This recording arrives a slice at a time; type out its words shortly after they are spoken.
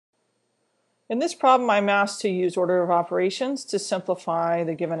In this problem, I'm asked to use order of operations to simplify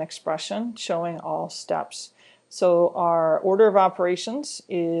the given expression, showing all steps. So our order of operations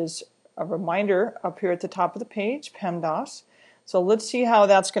is a reminder up here at the top of the page, PEMDAS. So let's see how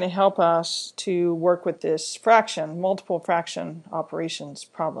that's going to help us to work with this fraction, multiple fraction operations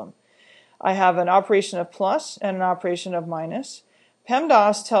problem. I have an operation of plus and an operation of minus.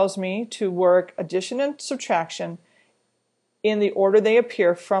 PEMDAS tells me to work addition and subtraction in the order they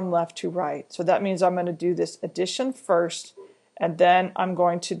appear from left to right. So that means I'm going to do this addition first, and then I'm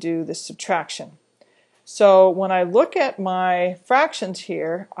going to do the subtraction. So when I look at my fractions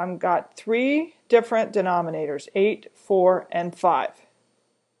here, I've got three different denominators, 8, 4, and 5.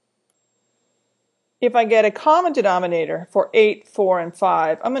 If I get a common denominator for 8, 4, and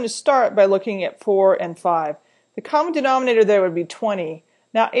 5, I'm going to start by looking at 4 and 5. The common denominator there would be 20.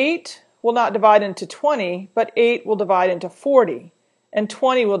 Now 8 will not divide into 20, but 8 will divide into 40, and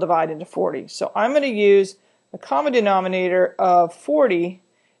 20 will divide into 40. So I'm going to use a common denominator of 40,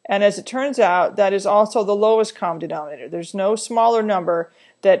 and as it turns out, that is also the lowest common denominator. There's no smaller number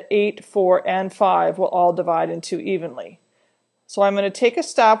that 8, 4, and 5 will all divide into evenly. So I'm going to take a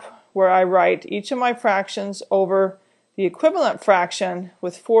step where I write each of my fractions over the equivalent fraction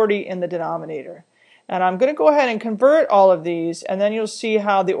with 40 in the denominator. And I'm going to go ahead and convert all of these, and then you'll see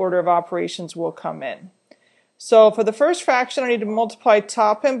how the order of operations will come in. So for the first fraction, I need to multiply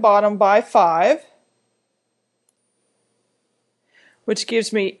top and bottom by 5, which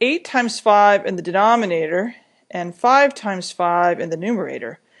gives me 8 times 5 in the denominator and 5 times 5 in the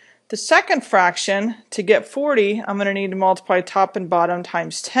numerator. The second fraction, to get 40, I'm going to need to multiply top and bottom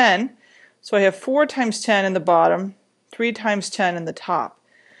times 10. So I have 4 times 10 in the bottom, 3 times 10 in the top.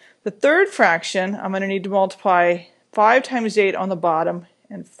 The third fraction, I'm going to need to multiply 5 times 8 on the bottom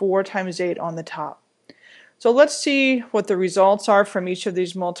and 4 times 8 on the top. So let's see what the results are from each of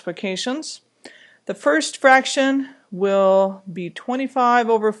these multiplications. The first fraction will be 25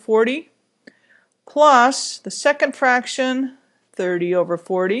 over 40 plus the second fraction, 30 over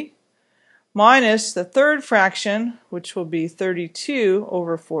 40, minus the third fraction, which will be 32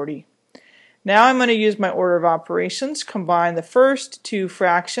 over 40. Now I'm going to use my order of operations, combine the first two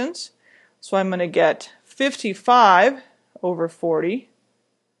fractions. So I'm going to get 55 over 40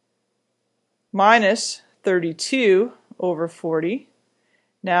 minus 32 over 40.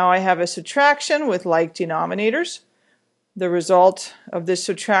 Now I have a subtraction with like denominators. The result of this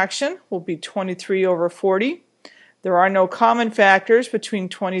subtraction will be 23 over 40. There are no common factors between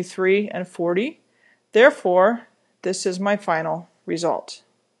 23 and 40. Therefore, this is my final result.